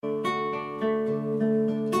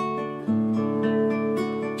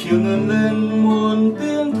chiều ngân lên muôn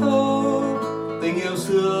tiếng thơ, tình yêu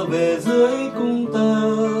xưa về dưới cung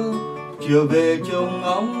tơ, chiều về trông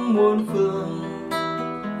ngóng muôn phương,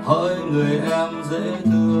 hỏi người em dễ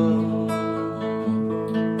thương.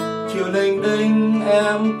 Chiều lênh đênh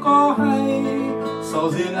em có hay,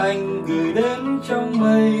 sầu riêng anh gửi đến trong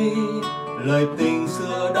mây, lời tình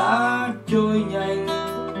xưa đã trôi nhanh,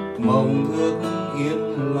 mộng ước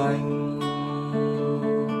yên lành.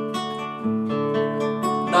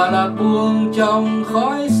 Đà Lạt buông trong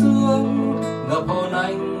khói sương, ngập hồn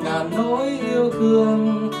anh ngàn nỗi yêu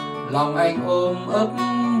thương, lòng anh ôm ấp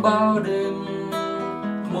bao đêm,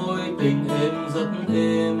 môi tình êm rất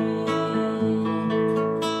êm.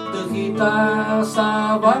 Từ khi ta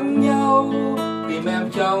xa vắng nhau, tìm em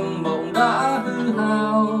trong mộng đã hư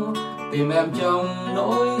hao, tìm em trong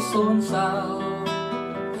nỗi xôn xao,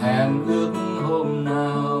 hẹn ước hôm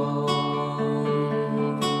nào.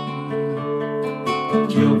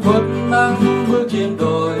 Chiều khuất nắng bước trên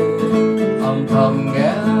đồi, âm thầm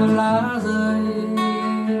nghe lá rơi,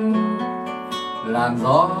 làn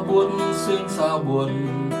gió buốt xuyên sao buồn,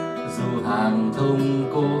 dù hàng thông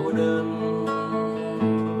cô đơn.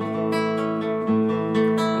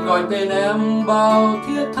 Gọi tên em bao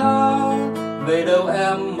thiết tha, về đâu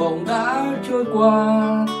em mộng đã trôi qua,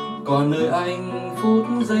 còn nơi anh phút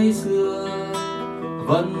giây xưa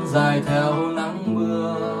vẫn dài theo nắng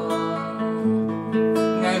mưa.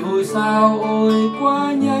 Ngày vui sao ôi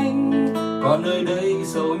quá nhanh, còn nơi đây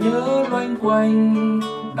sầu nhớ loanh quanh.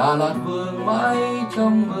 Đà Lạt vương mãi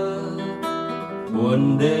trong mơ,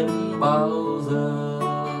 buồn đến bao giờ.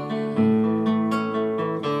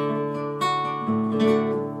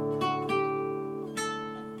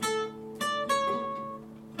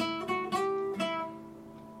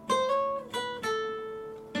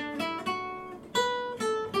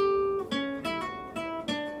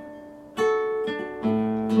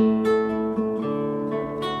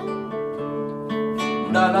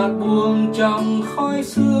 Đà Lạt buông trong khói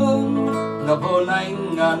sương, ngập hồn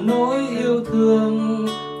anh ngàn nỗi yêu thương,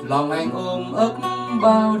 lòng anh ôm ấp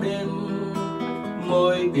bao đêm,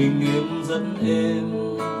 môi tình em rất êm.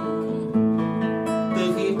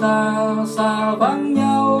 Từ khi ta xa vắng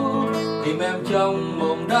nhau, tìm em trong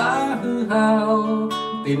mộng đã hư hao,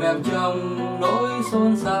 tìm em trong nỗi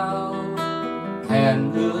xôn xao,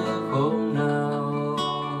 hẹn ước hôm nào.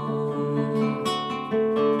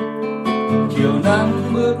 Chiều nắng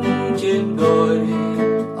bước trên đồi,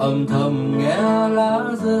 âm thầm nghe lá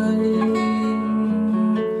rơi,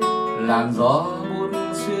 làn gió buốt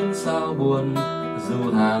xuyên sao buồn,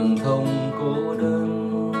 dù hàng thông cô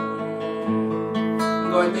đơn.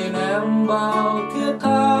 Gọi tên em bao thiết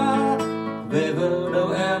tha, về vợ đâu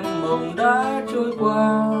em mộng đã trôi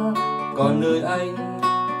qua, còn nơi anh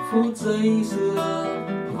phút giây xưa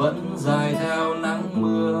vẫn dài theo nắng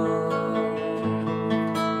mưa.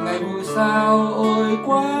 Ngày vui sao ôi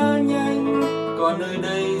quá nhanh, còn nơi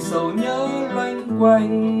đây sầu nhớ loanh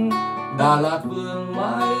quanh. Đà Lạt vương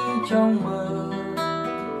mãi trong mơ,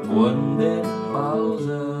 buồn đến bao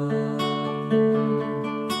giờ.